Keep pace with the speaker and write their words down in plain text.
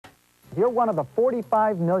If you're one of the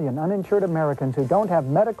 45 million uninsured Americans who don't have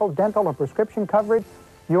medical, dental, or prescription coverage,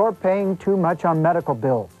 you're paying too much on medical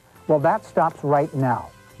bills. Well, that stops right now.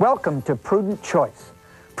 Welcome to Prudent Choice.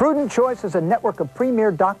 Prudent Choice is a network of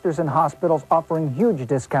premier doctors and hospitals offering huge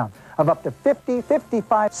discounts of up to 50,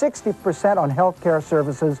 55, 60% on health care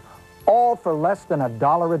services, all for less than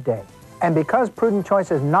 $1 a day. And because Prudent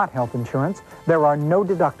Choice is not health insurance, there are no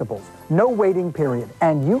deductibles, no waiting period,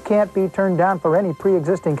 and you can't be turned down for any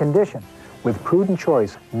pre-existing condition. With Prudent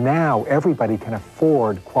Choice, now everybody can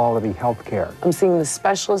afford quality health care. I'm seeing the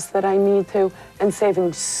specialists that I need to and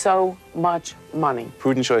saving so much money.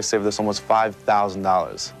 Prudent Choice saved us almost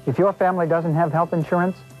 $5,000. If your family doesn't have health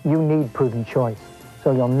insurance, you need Prudent Choice,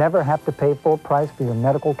 so you'll never have to pay full price for your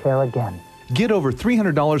medical care again. Get over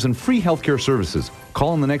 $300 in free healthcare services.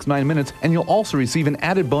 Call in the next 9 minutes, and you'll also receive an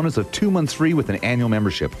added bonus of 2 months free with an annual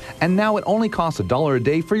membership. And now it only costs $1 a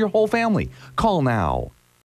day for your whole family. Call now.